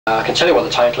I can tell you what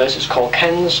the title is. It's called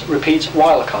Ken's Repeat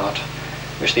Wildcard,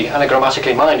 which the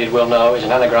anagrammatically minded will know is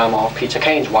an anagram of Peter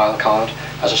Kane's wildcard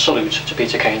as a salute to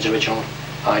Peter Kane's original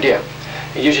idea.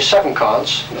 It uses 7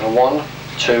 cards. There are 1,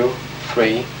 2,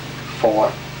 3,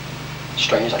 4.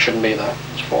 Strange, that shouldn't be there.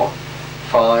 It's 4,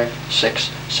 5, 6,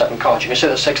 7 cards. You can see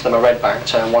that 6 of them are red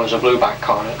backed and 1 is a blue backed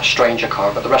card, a stranger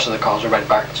card, but the rest of the cards are red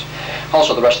backed.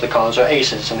 Also, the rest of the cards are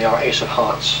aces, and they are ace of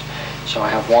hearts. So I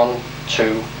have 1,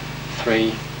 2,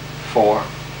 3, 4,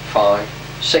 5,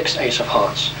 6 ace of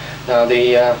hearts. Now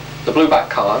the blue back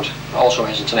card also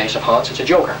isn't an ace of hearts, it's a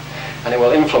joker, and it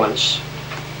will influence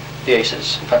the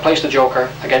aces. If I place the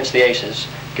joker against the aces,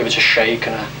 give it a shake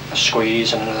and a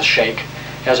squeeze and another shake,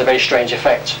 it has a very strange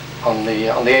effect on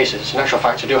the aces. In actual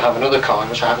fact, I do have another card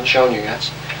which I haven't shown you yet,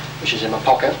 which is in my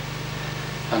pocket,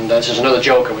 and this is another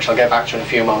joker which I'll get back to in a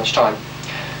few moments' time.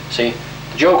 See,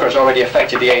 the joker has already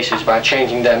affected the aces by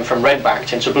changing them from red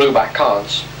backed into blue backed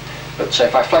cards. But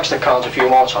if I flex the cards a few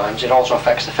more times, it also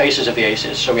affects the faces of the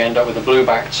aces, so we end up with a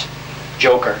blue-backed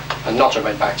joker and not a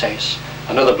red-backed ace,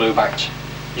 another blue-backed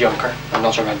joker and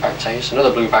not a red-backed ace,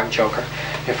 another blue-backed joker.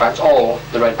 In fact, all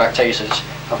the red-backed aces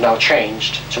have now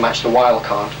changed to match the wild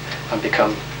card and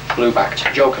become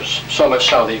blue-backed jokers. So much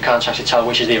so that you can't actually tell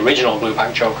which is the original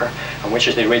blue-backed joker and which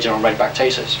is the original red-backed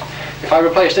aces. If I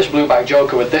replace this blue-backed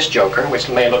joker with this joker, which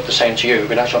may look the same to you,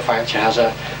 but in actual fact it has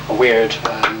a weird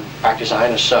back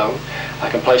design as so, I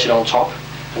can place it on top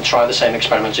and try the same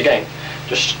experiment again.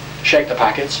 Just shake the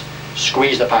packets,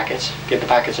 squeeze the packets, give the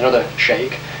packets another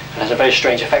shake, and it has a very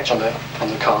strange effect on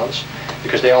the cards,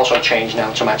 because they also change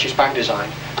now to match its back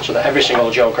design, so that every single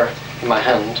joker in my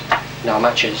hand now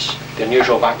matches the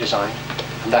unusual back design,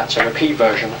 and that's a repeat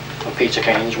version of Peter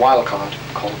Kane's wildcard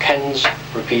called Ken's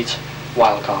Repeat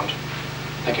Wildcard.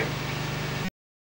 Thank you.